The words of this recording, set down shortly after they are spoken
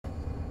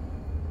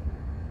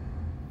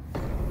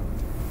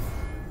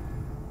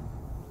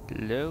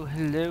Hello,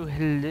 hello,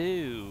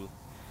 hello.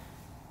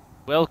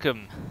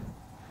 Welcome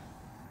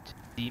to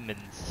Demon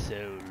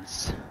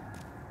Souls.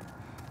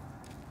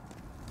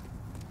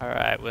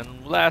 Alright,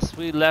 when last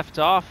we left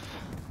off,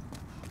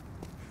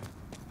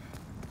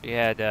 we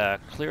had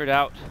cleared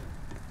out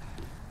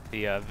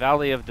the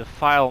Valley of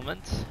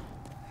Defilement.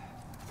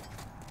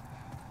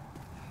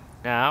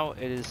 Now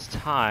it is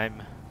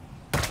time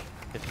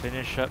to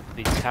finish up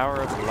the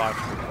Tower of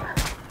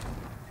Latria.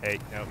 Hey,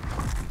 no.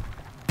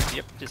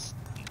 Yep, just...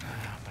 oh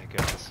my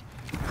goodness.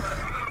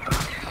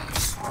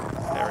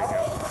 There we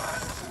go.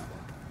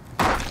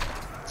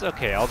 It's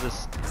okay, I'll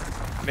just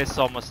miss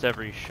almost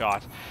every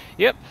shot.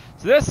 Yep,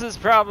 so this is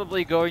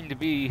probably going to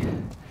be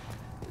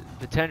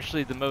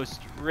potentially the most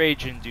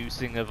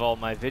rage-inducing of all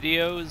my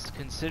videos,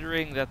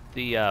 considering that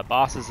the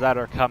bosses that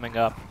are coming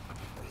up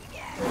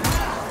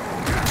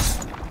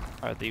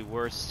are the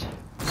worst.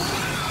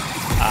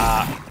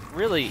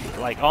 Really,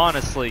 like,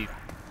 honestly,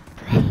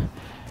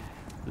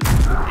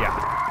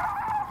 yeah.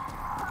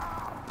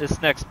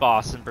 This next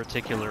boss in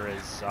particular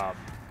is,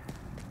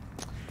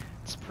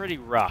 it's pretty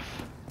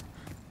rough.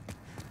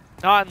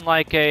 Not in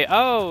like a,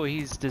 oh,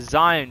 he's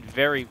designed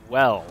very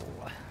well.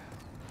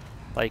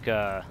 Like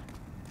a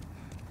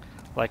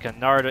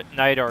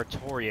Knight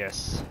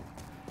Artorias,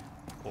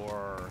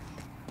 or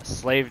a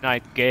Slave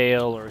Knight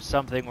Gale, or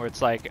something where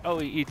it's like, oh,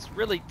 it's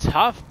really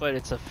tough, but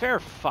it's a fair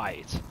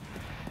fight.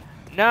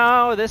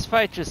 No, this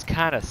fight just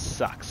kind of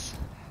sucks.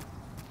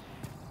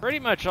 Pretty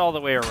much all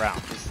the way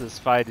around. This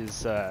fight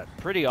is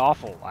pretty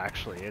awful,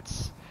 actually.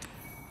 It's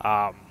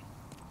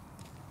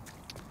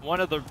one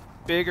of the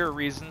bigger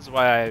reasons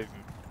why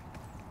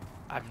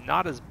I'm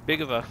not as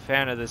big of a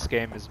fan of this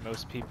game as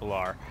most people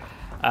are.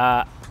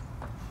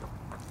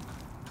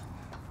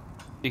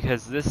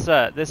 Because this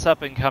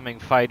up-and-coming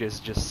fight is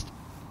just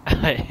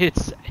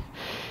it's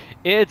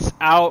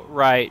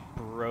outright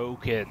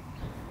broken.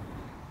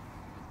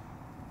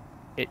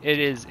 It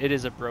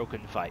is a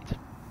broken fight.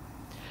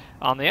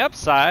 On the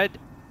upside,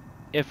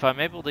 if I'm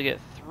able to get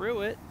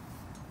through it,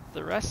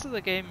 the rest of the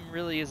game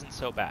really isn't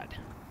so bad.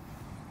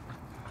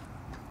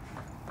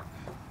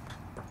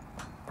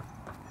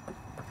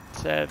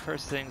 Said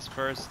first things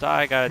first,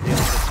 I gotta deal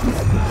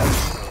with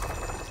this.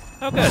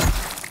 Oh, good.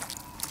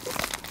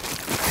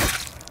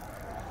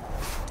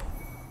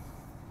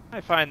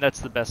 I find that's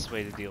the best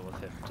way to deal with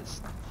him.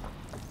 Just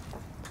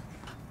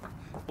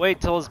wait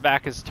till his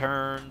back is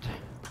turned.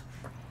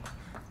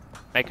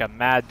 Make a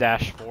mad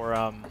dash for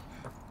him.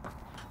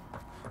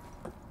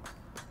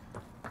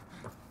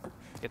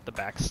 Get the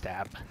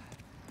backstab.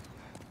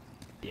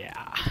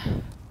 Yeah.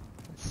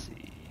 Let's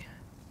see.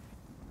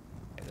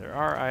 Okay, there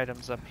are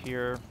items up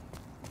here.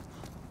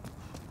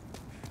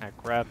 I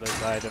grab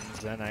those items,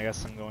 then I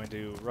guess I'm going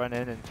to run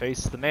in and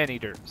face the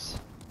MANEATERs.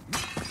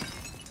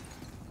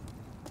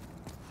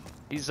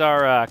 These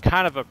are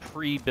kind of a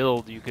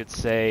pre-build, you could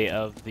say,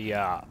 of the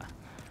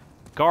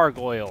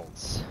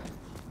gargoyles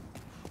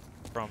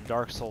from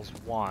Dark Souls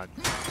 1.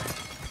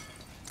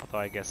 Although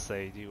I guess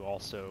they do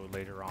also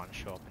later on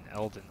show up in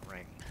Elden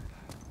Ring. I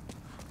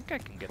think I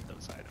can get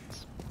those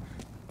items.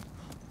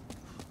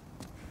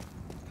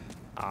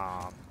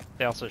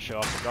 They also show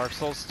up in Dark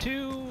Souls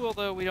 2,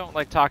 although we don't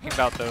like talking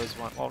about those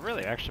ones. Well,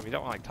 really, actually, we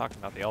don't like talking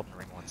about the Elden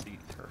Ring ones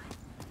either.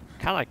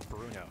 Kind of like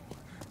Bruno.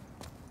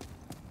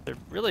 They're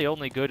really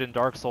only good in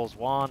Dark Souls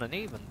 1, and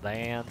even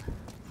then...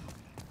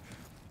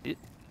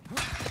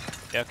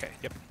 Okay,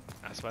 yep,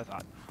 that's what I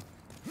thought.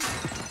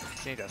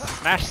 Just need to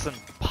smash some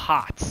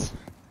pots.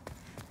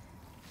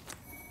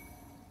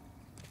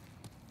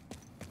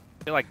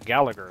 I feel like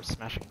Gallagher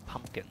smashing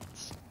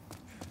pumpkins.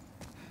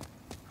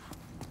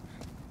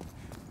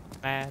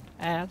 Mad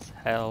as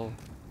hell.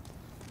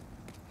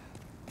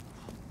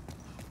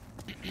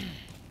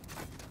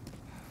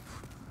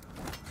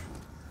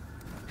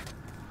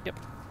 Yep.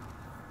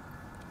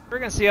 We're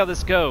gonna see how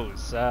this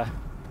goes.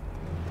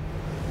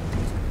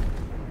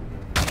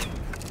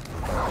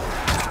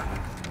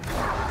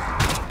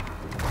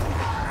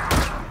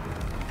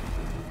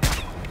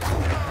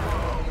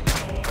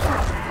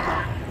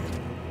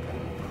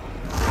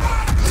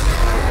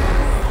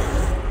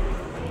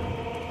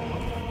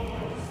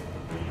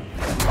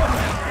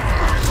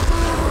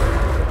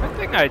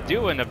 I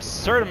do an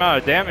absurd amount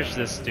of damage to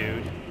this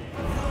dude.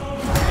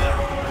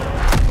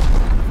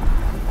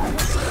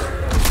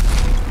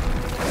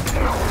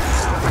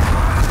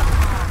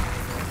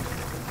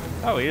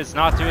 Oh, he does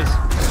not do his...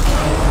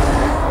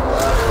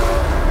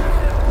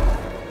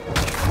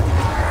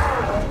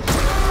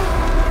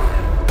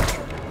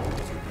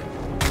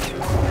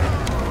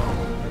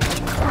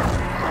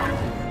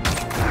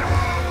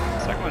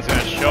 Second one's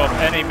gonna show up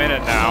any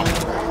minute now.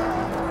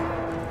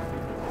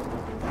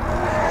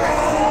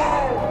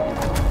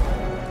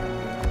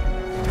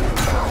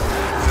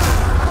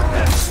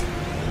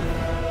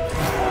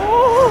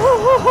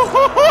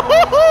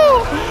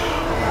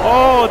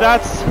 Oh,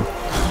 that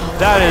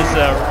is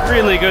a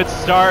really good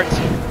start.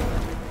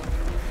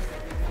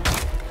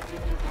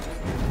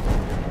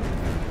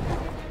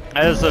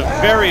 That is a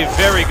very,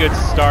 very good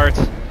start.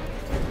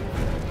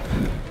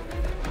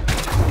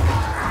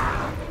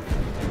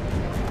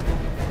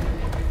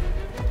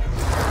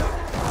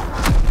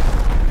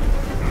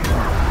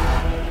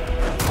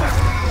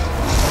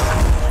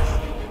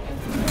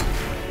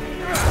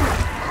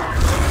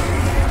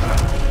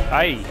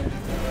 Aye.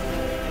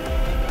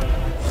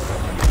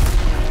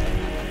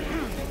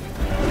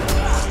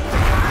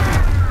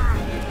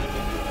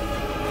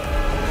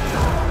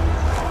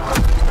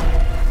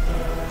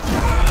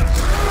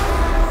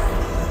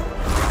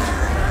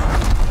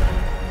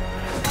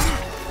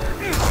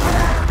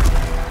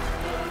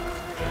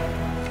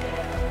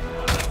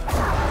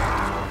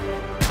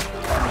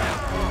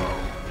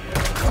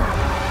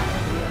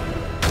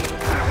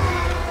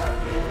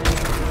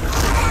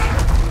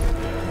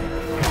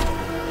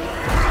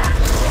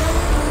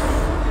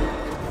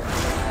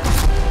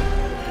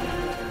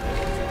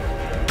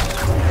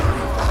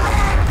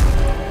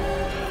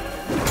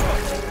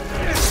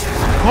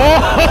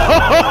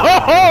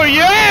 Oh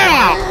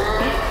yeah!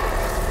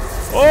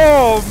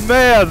 Oh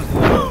man!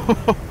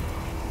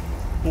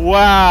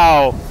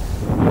 Wow!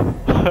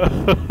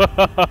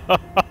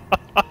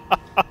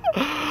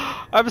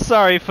 I'm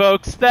sorry,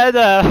 folks. That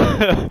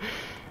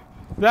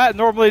that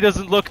normally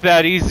doesn't look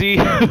that easy.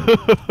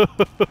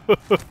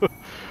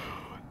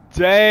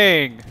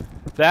 Dang!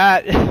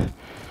 That. I'm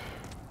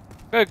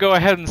gonna go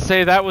ahead and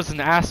say that was an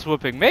ass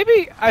whooping.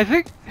 Maybe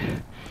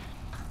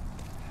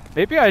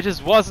maybe I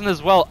just wasn't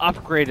as well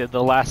upgraded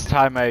the last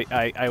time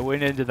I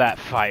went into that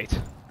fight.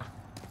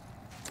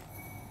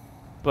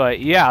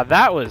 But yeah,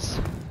 that was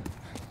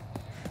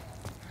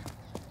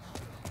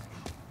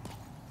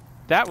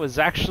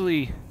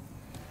actually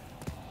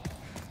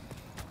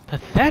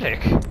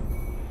pathetic.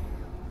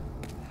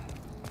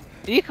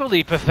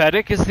 Equally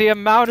pathetic is the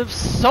amount of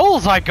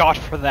souls I got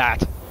for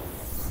that.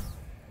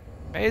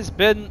 May as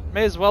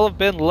well have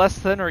been less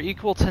than or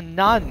equal to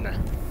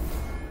none.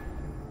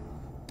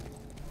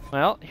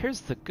 Well,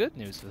 here's the good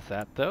news with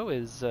that, though,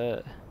 is,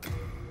 that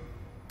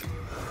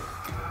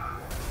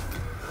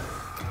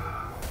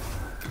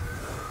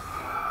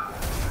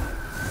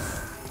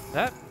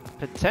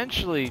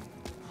potentially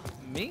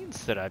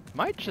means that I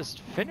might just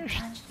finish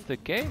the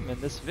game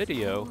in this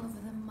video.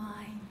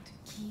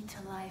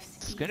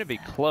 It's gonna be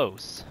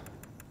close.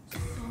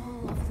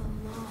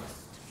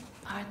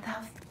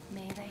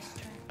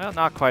 Well,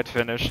 not quite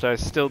finished. I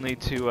still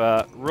need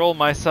to, roll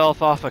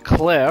myself off a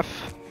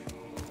cliff.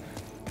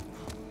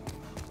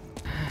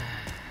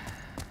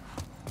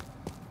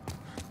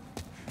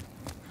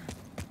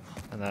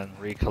 And then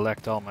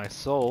recollect all my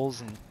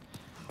souls, and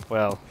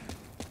well,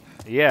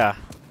 yeah.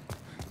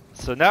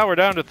 So now we're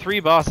down to 3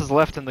 bosses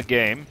left in the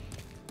game.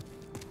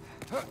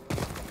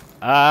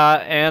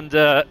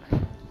 I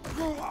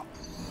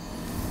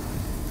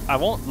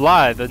won't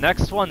lie, the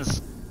next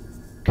one's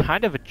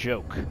kind of a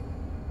joke.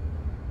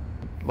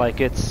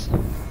 Like it's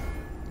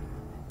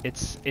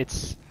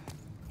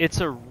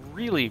a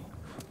really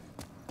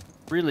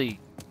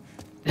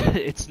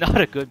it's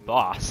not a good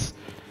boss.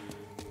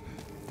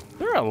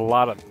 There are a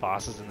lot of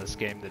bosses in this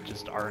game that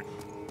just aren't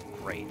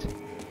great.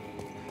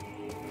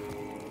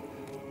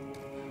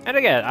 And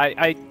again,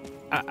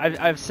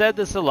 I've said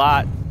this a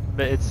lot,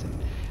 but it's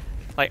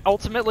like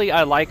ultimately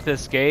I like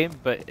this game,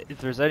 but if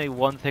there's any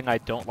one thing I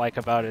don't like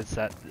about it, it's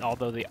that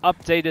although they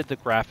updated the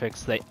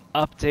graphics, they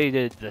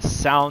updated the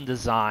sound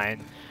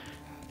design,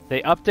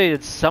 they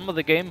updated some of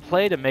the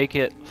gameplay to make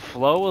it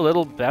flow a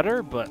little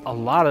better, but a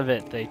lot of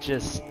it they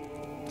just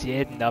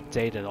didn't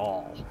update at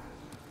all.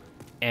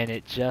 And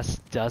it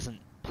just doesn't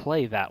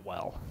play that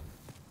well.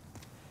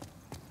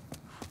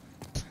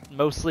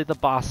 Mostly the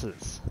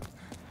bosses.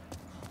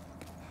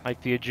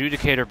 Like the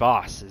Adjudicator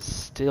boss is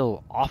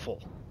still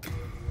awful.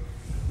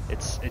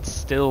 It's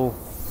still,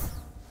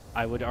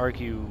 I would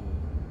argue,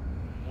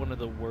 one of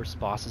the worst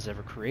bosses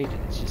ever created.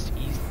 It's just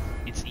easy.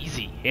 It's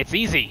easy. It's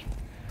easy!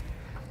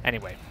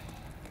 Anyway.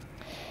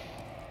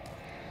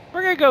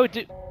 We're gonna go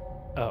do...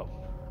 Oh.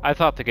 I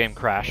thought the game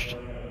crashed.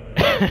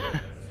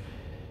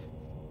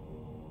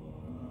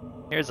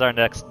 Here's our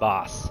next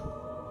boss.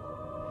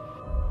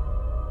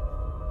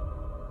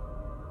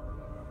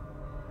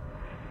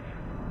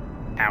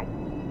 Ow.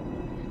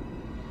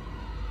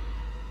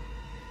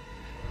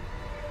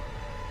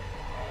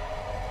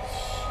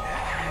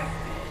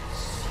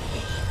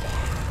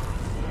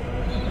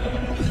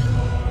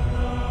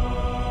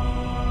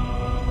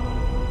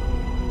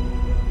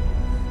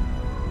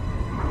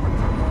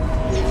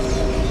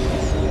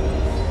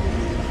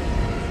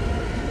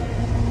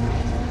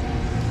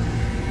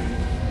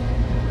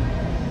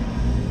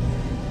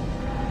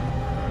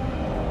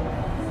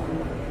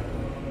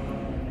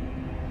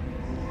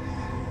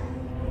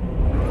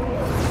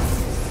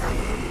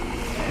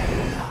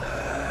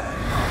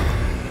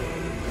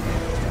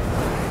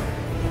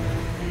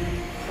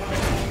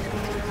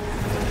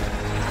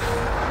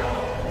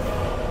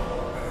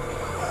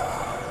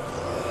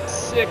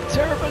 Sick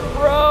turban,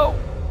 bro!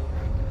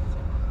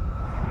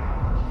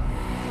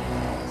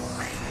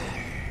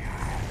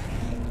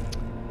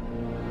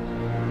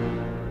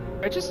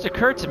 It just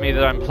occurred to me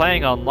that I'm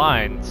playing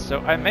online,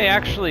 so I may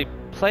actually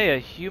play a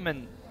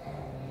human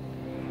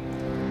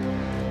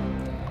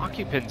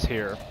occupant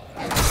here.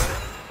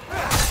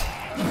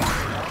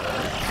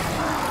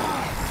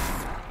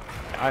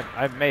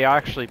 I may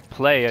actually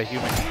play a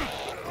human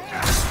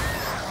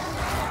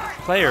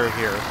player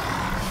here.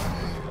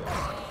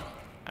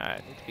 I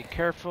need to Be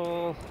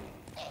careful.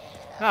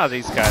 Oh,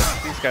 these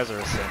guys are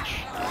a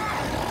cinch.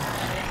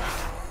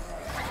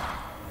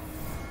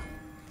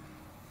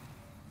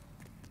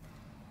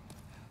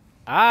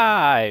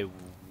 I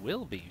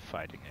will be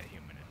fighting a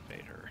human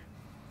invader.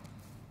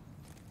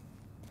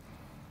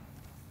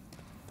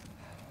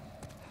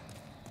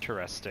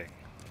 Interesting.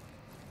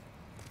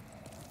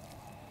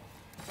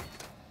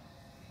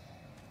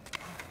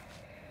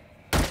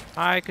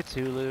 Hi,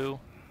 Cthulhu.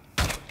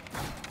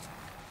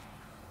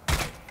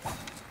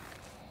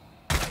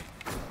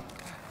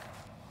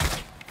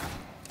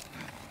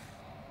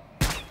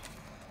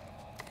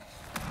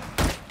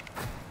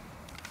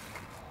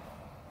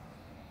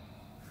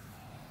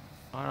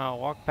 I'll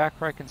walk back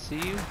where I can see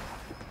you.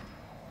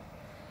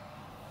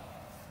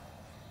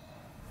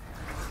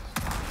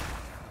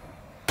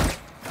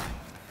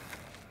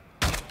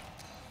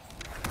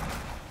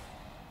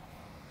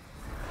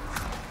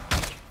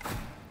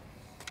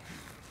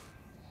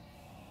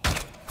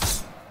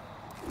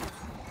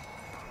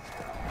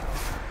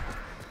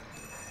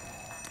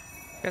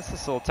 Guess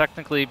this will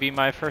technically be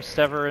my first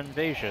ever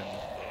invasion.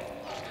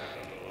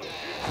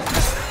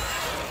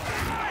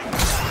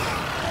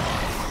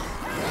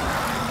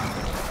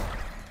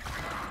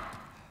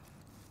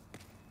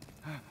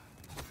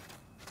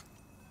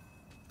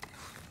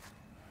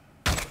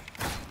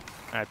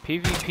 I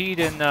PvP'd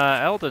in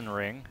Elden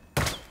Ring.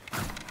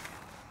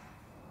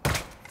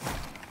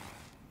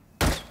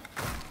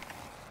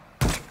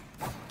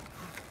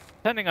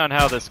 Depending on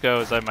how this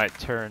goes, I might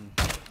turn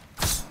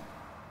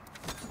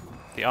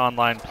the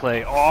online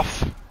play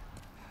off.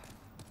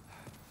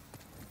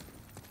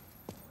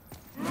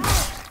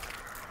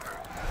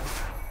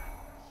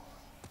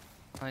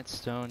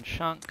 Lightstone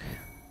chunk.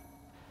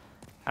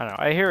 I don't know,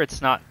 I hear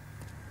it's not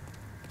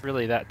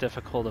really that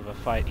difficult of a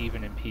fight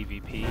even in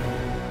PvP.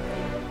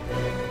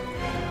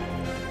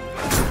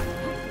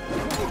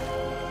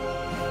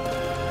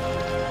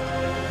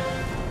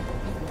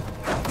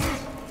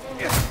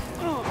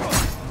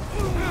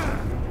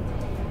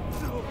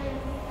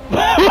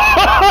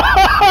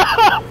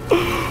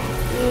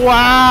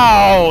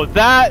 Wow,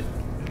 that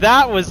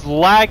was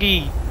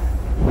laggy.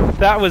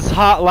 That was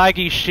hot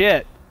laggy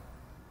shit.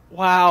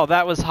 Wow,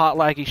 that was hot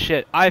laggy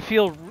shit. I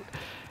feel,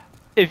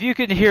 if you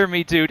can hear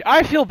me, dude,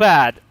 I feel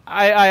bad.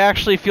 I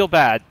actually feel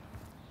bad.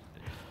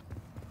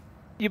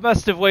 You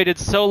must have waited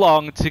so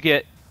long to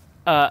get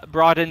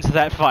brought into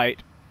that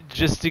fight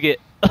just to get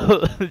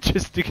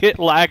just to get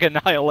lag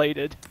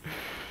annihilated.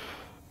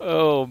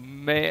 Oh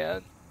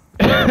man.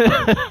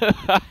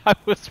 I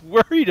was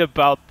worried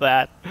about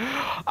that.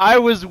 I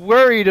was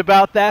worried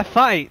about that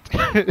fight.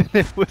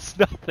 It was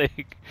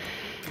nothing.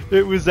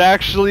 It was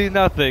actually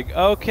nothing.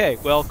 Okay,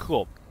 well,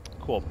 cool.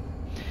 Cool.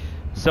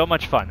 So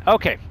much fun.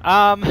 Okay,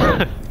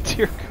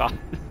 dear God.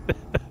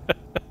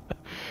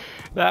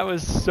 That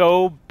was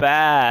so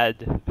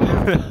bad.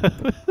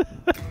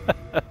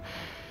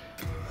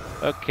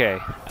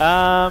 Okay,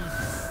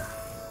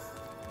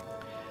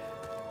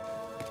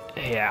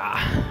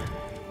 yeah.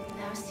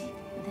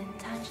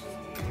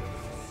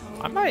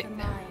 I might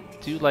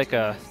do like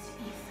a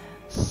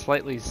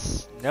slightly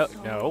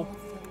no.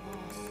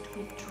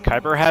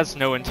 Kyber has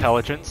no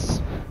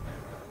intelligence.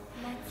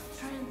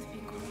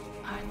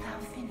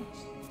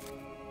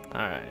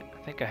 Alright, I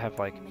think I have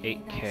like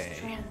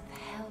 8k.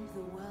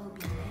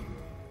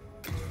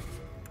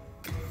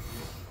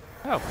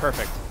 Oh,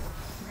 perfect.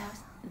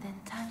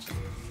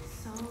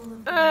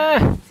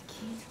 I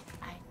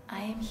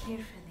am here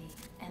for thee,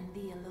 and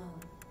thee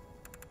alone.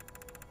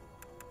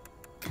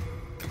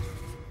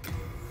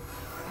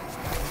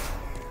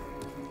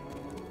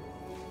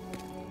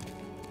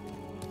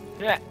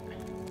 Yeah.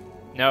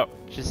 No,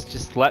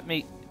 just let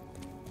me.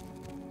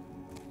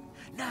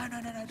 No,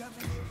 don't.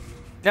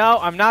 No,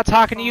 I'm not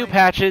talking to you,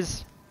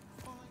 Patches.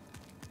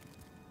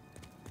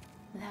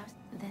 Thou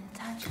then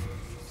touch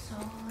soul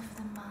of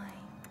the mind,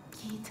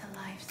 key to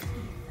life's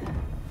ether.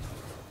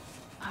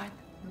 Art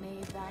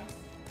made thy.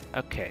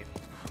 Okay.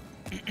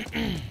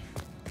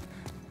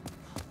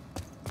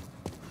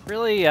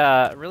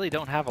 Really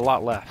don't have a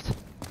lot left.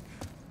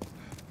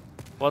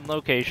 One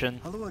location.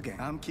 Hello again.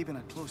 I'm keeping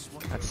a close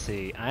watch. Let's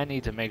see. I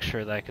need to make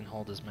sure that I can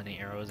hold as many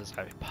arrows as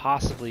I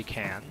possibly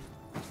can.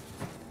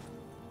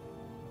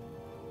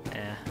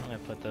 I'm gonna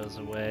put those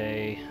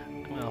away.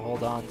 I'm gonna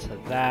hold on to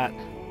that.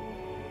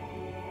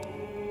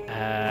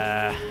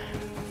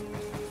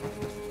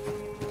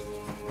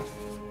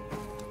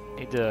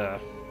 Need to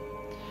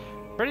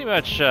pretty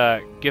much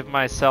give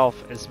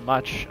myself as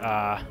much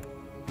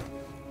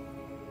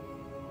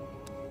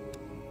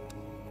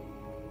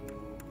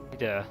need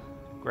to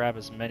grab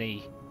as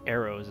many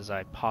arrows as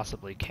I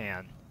possibly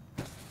can.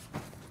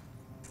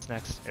 This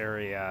next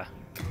area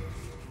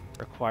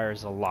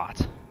requires a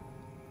lot.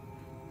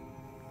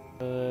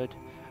 Good.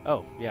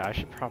 Oh, yeah, I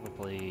should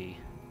probably...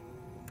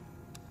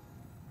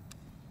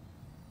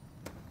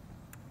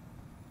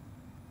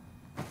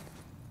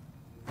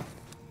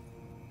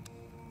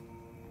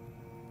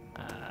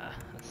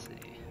 let's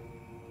see.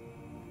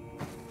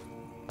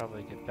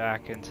 Probably get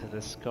back into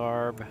this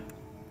garb.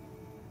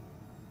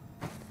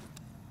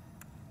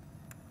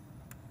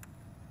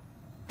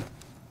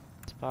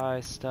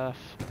 spy stuff,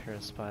 pair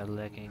of spy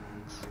leggings.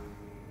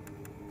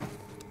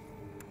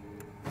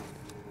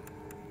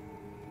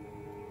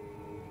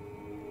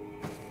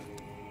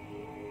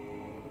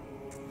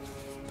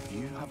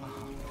 You have a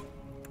heart.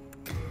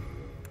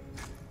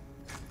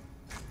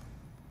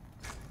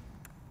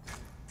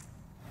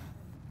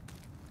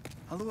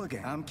 Hello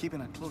again. I'm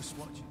keeping a close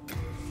watch.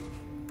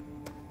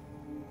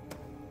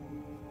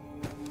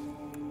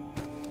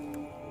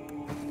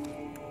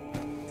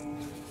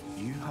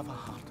 You have a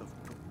heart of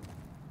gold.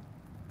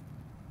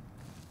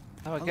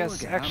 Oh, I Hello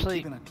guess again. actually,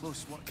 I'm keeping a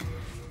close watch.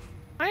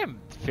 I am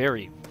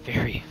very,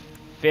 very,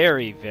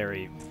 very,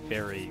 very,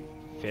 very,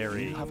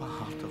 very You have a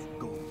heart of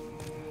gold.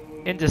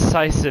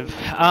 indecisive.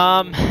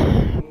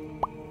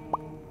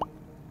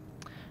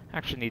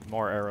 Actually need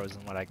more arrows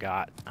than what I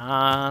got.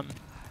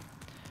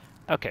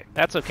 Okay,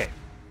 that's okay.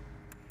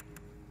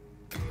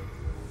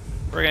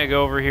 We're gonna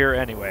go over here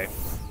anyway.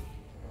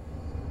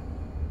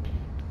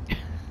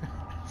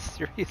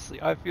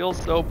 Seriously, I feel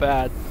so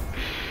bad.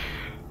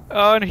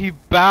 Oh, and he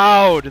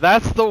bowed.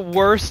 That's the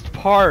worst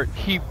part.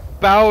 He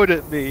bowed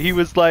at me. He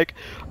was like,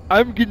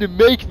 I'm gonna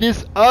make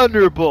this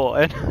honorable.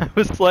 And I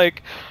was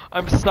like,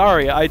 I'm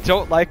sorry, I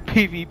don't like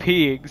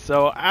PvPing,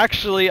 so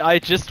actually I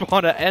just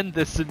want to end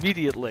this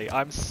immediately.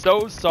 I'm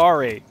so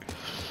sorry.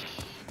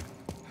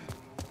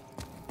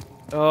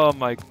 Oh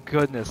my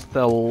goodness,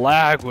 the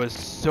lag was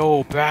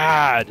so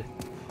bad.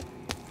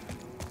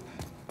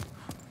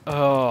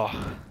 Oh,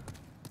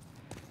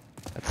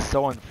 that's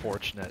so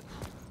unfortunate.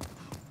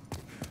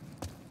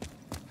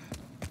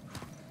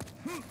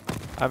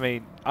 I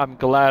mean, I'm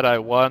glad I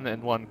won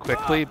and won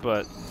quickly,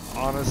 but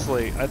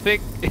honestly, I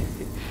think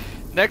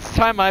next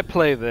time I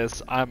play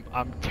this, I'm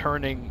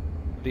turning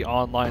the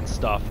online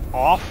stuff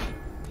off.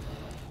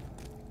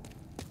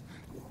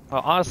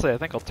 Well, honestly, I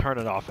think I'll turn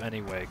it off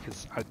anyway,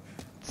 because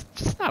it's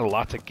just not a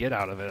lot to get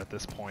out of it at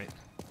this point.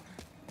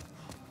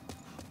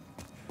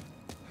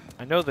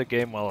 I know the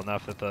game well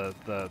enough that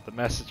the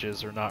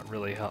messages are not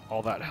really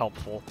all that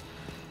helpful.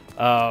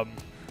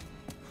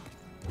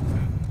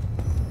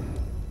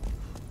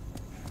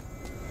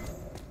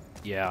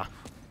 Yeah.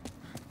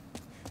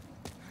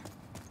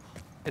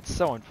 It's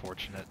so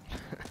unfortunate.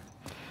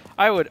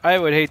 I would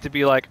hate to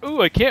be like,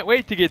 ooh, I can't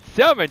wait to get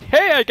summoned.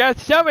 Hey, I got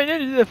summoned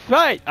into the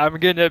fight. I'm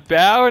gonna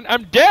bow and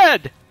I'm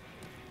dead.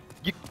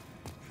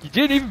 You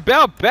didn't even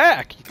bow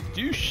back, you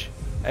douche.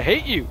 I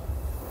hate you.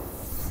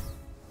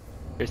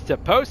 You're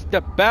supposed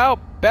to bow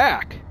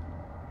back.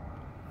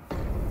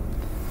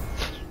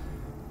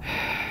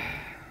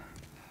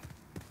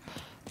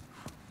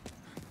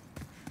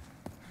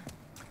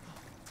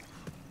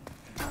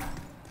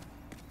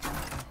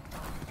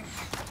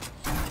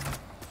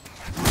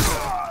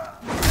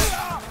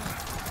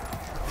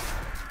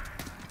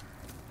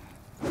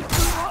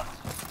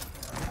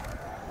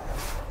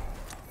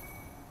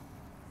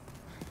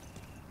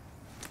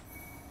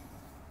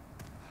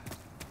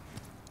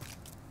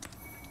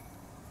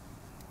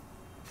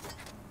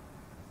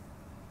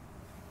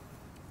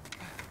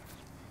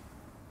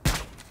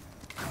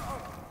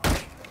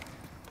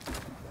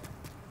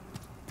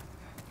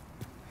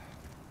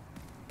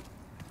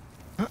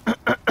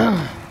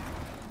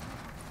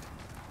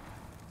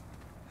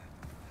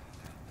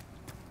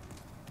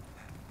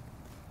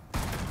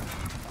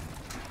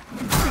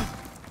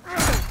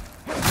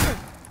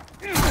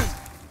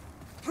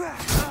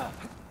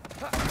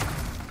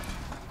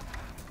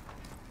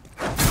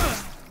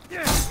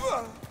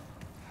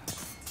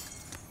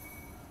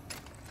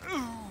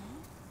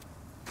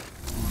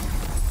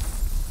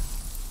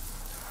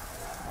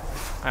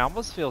 I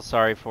almost feel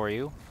sorry for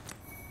you.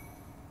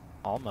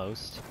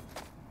 Almost.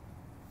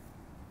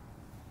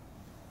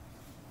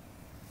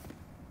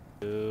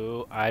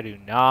 Ooh, I do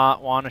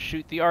not want to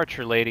shoot the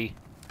archer lady.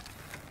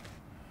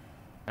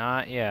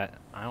 Not yet.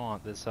 I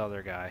want this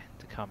other guy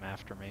to come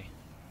after me.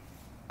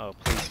 Oh,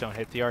 please don't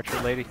hit the archer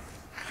lady.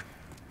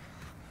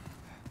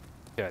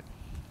 Good.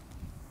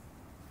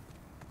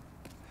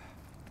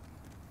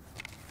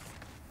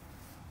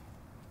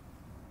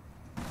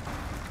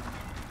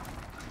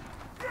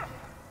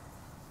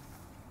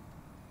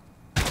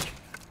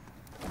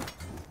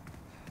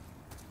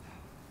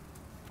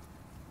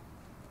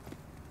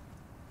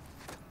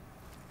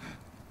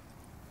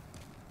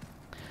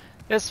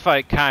 This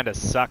fight kind of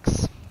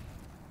sucks.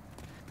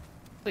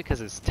 Because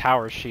his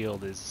tower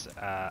shield is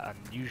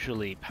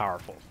unusually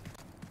powerful.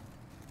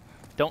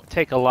 Don't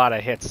take a lot of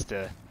hits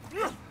to...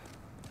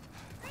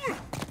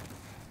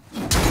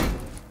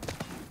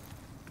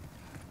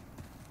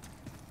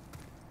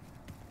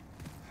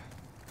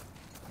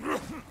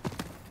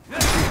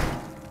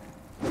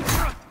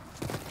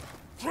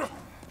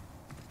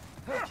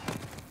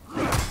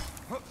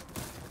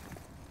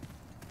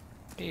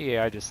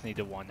 Yeah, I just need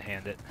to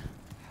one-hand it.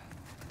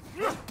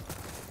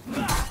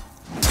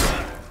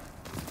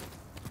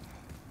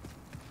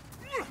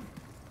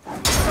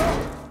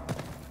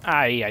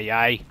 Ay, ay,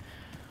 ay.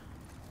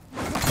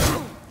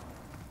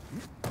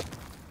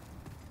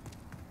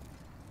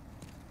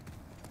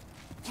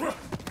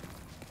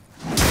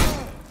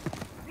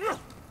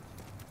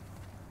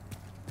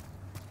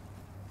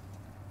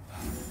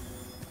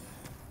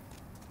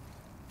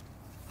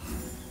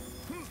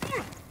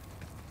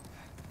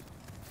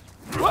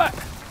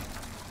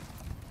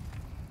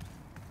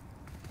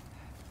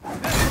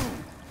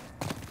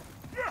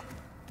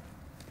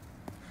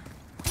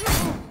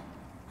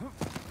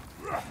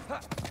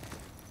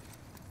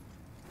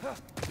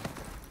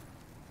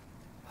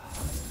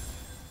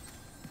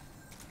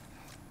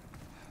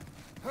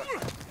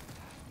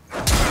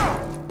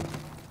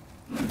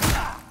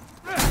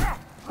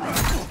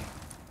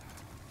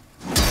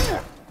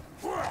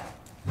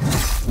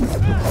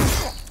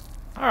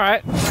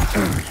 Alright.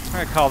 I'm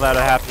gonna call that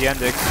a happy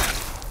ending.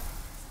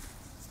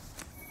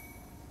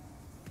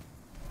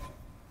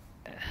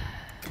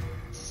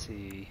 Let's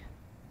see.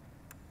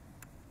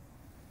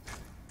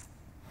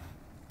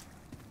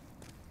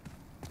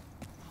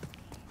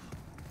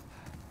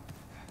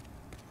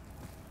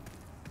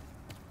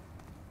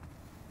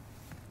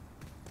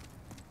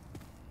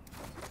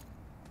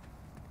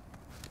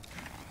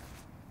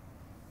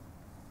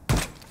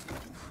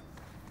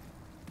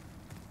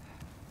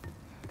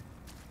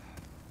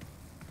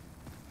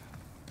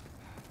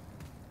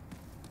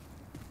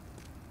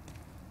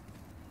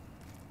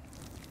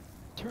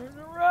 Turn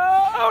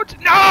around!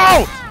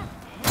 No!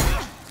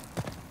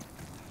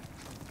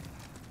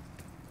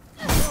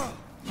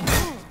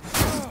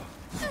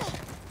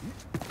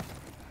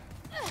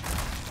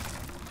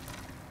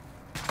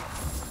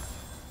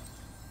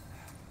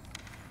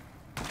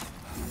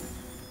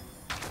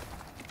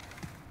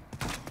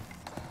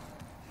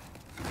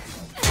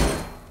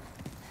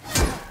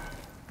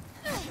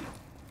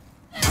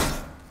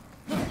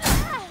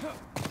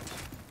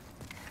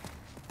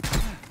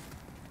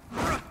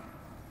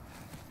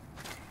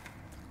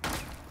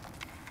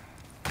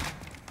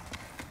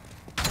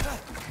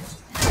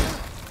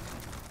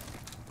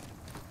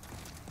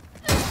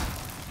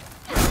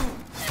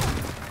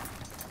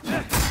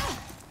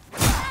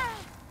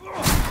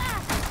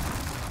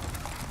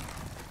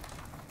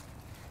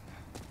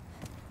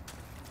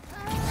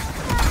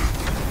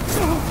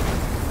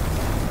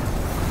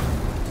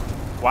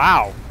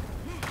 Wow.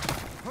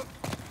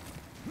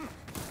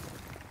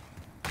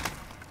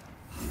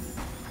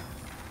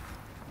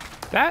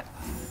 That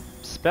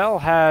spell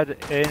had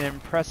an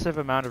impressive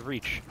amount of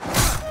reach.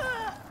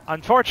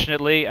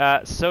 Unfortunately,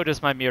 so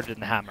does my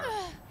Mirrodin hammer.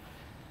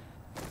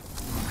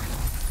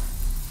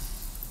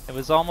 It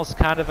was almost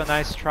kind of a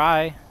nice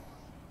try.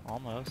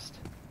 Almost.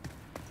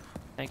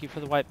 Thank you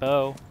for the white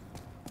bow.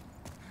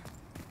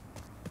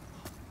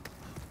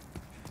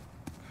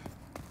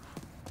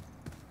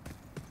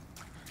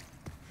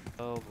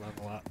 Oh,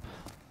 level up.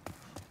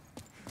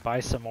 Buy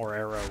some more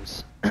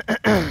arrows.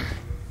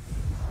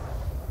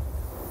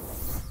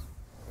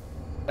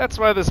 That's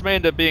why this may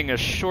end up being a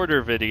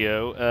shorter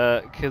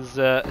video, because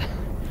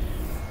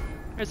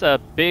there's a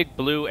big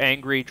blue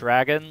angry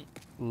dragon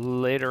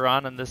later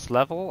on in this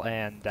level,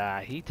 and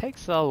he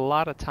takes a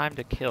lot of time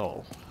to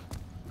kill.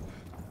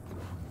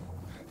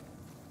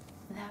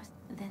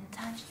 Then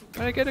touch the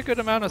But I get a good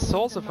amount of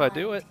souls if I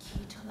do it.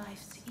 key to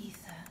life's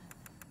ether.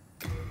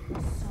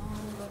 Soul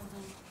of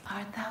the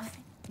art thou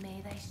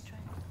may thy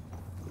strength.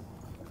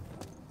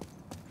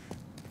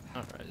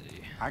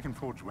 Alrighty. I can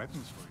forge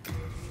weapons for you.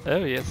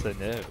 Oh yes, I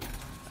know.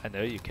 I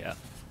know you can.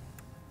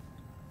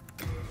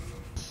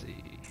 Let's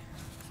see.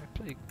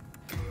 Actually,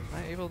 am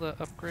I able to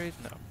upgrade?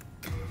 No.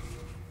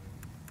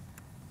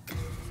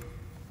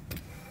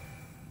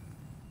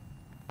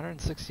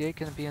 168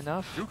 gonna be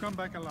enough? You come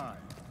back alive.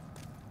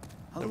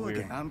 Hello weird.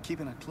 again. I'm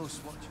keeping a close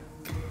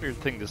watch. Weird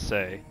thing to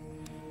say.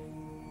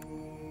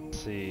 Let's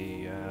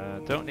see.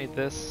 Don't need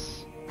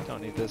this.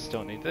 Don't need this.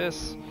 Don't need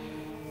this.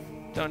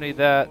 Don't need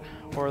that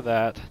or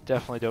that.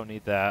 Definitely don't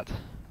need that.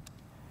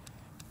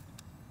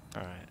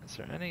 Alright, is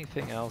there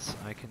anything else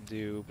I can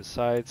do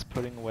besides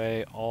putting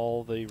away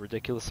all the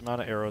ridiculous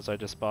amount of arrows I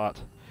just bought?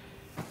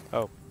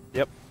 Oh,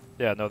 yep.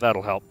 Yeah, no,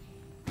 that'll help.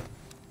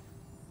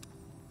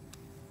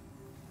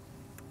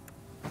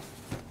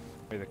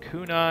 The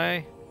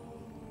kunai.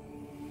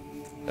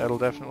 That'll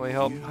definitely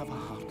help. You have a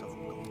heart of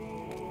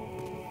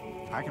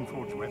gold. I can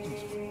forge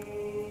weapons for you.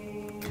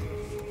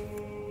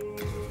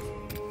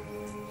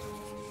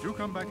 You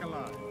come back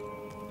alive.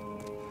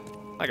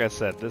 Like I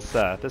said,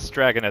 this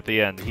dragon at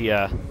the end, he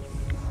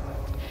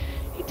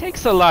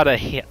takes a lot of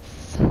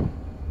hits.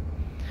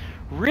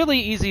 Really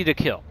easy to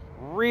kill.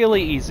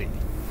 Really easy.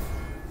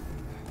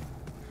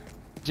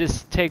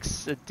 Just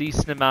takes a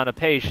decent amount of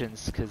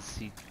patience because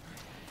he,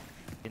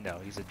 you know,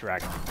 he's a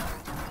dragon.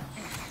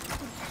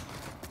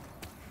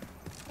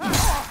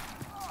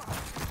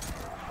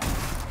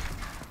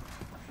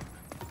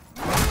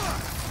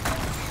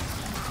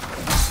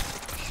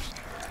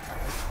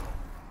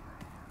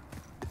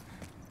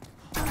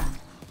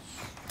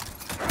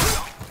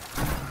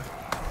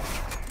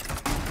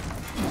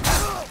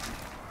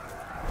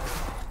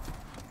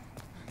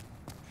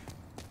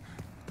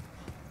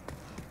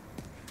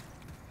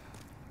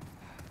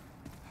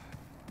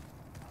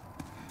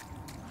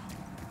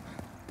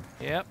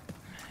 Yep.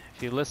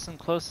 If you listen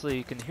closely,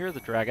 you can hear the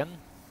dragon.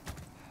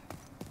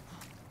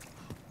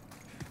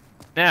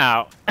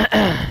 Now,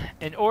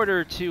 in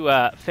order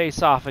to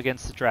face off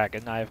against the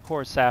dragon, I of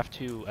course have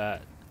to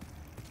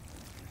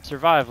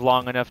survive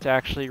long enough to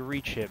actually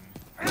reach him.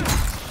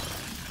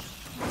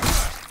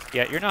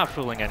 Yeah, you're not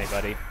fooling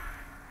anybody.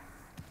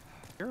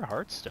 You're a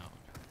Heartstone.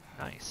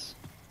 Nice.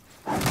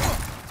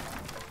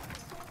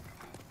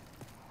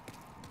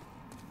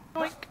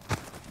 Boink.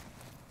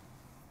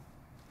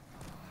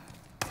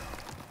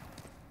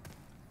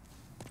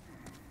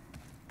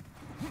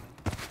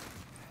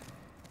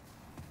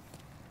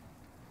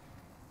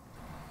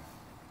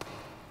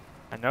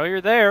 I know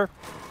you're there.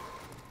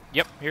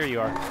 Yep, here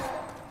you are.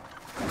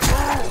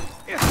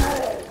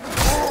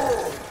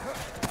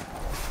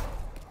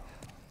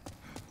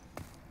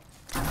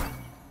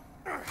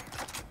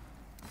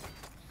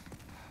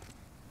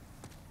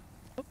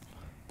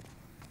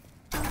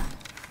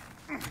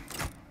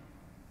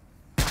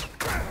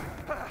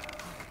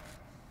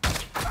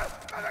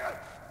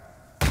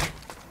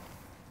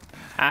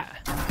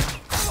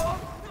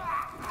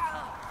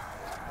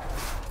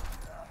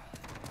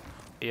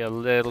 Be a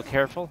little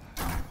careful.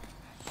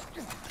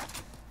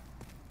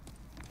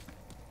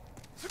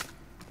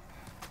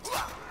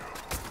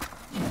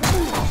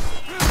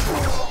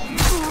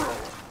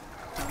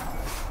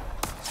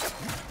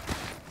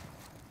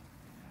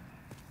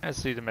 I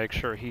just need to make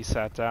sure he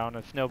sat down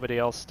if nobody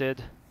else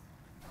did.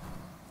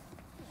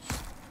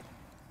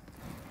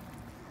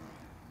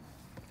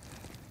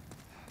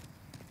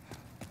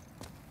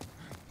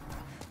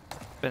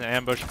 Been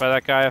ambushed by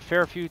that guy a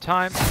fair few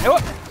times.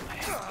 Oh!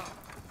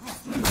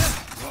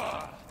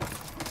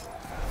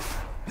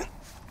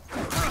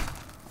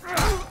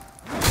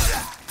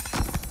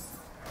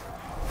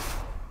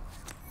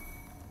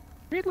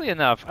 Weirdly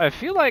enough, I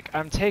feel like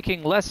I'm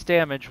taking less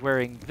damage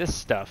wearing this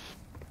stuff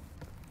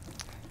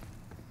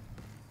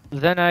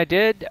than I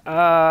did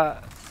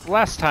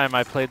last time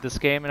I played this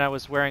game and I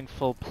was wearing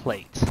full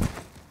plate.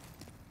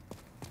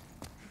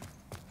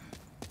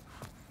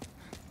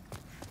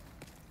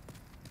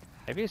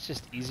 Maybe it's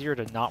just easier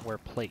to not wear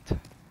plate.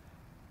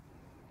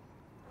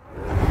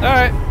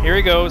 Alright, here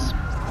he goes.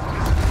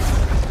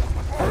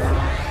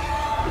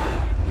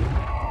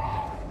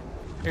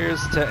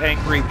 Here's to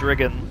Angry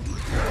Driggin.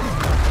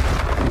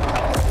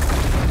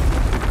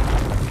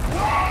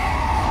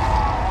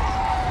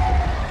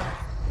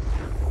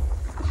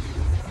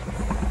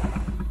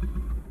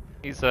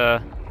 He's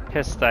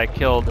pissed I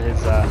killed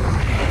his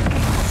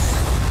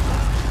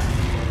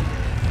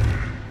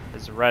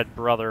red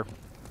brother.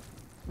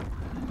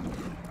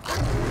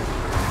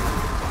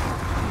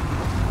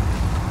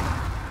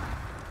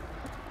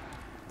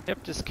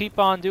 Yep, just keep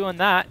on doing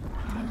that.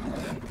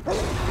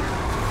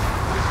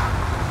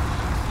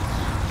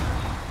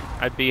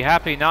 I'd be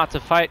happy not to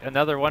fight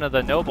another one of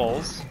the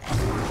nobles.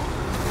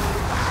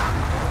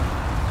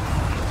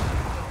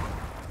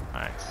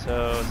 Alright,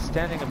 so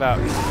standing about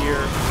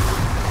here.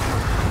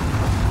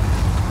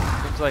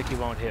 Seems like he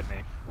won't hit me.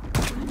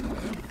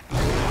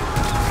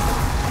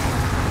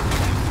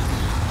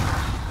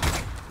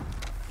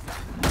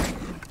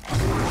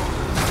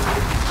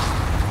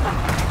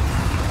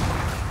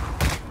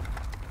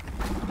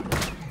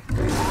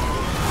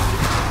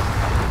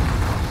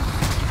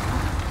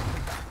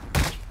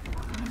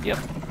 Yep.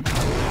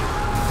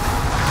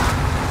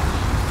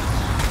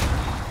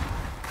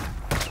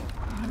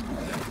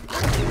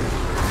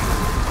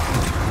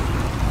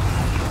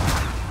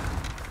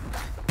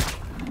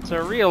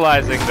 So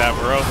realizing that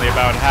we're only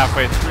about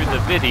halfway through the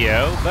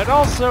video, but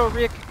also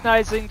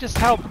recognizing just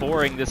how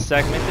boring this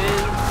segment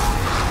is,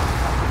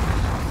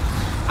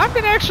 I'm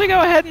gonna actually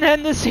go ahead and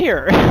end this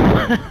here.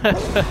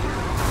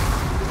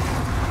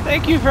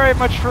 Thank you very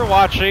much for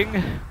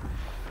watching.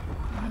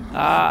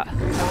 I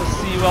will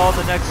see you all in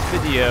the next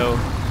video.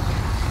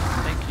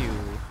 Thank you.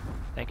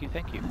 Thank you,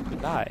 thank you.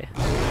 Goodbye.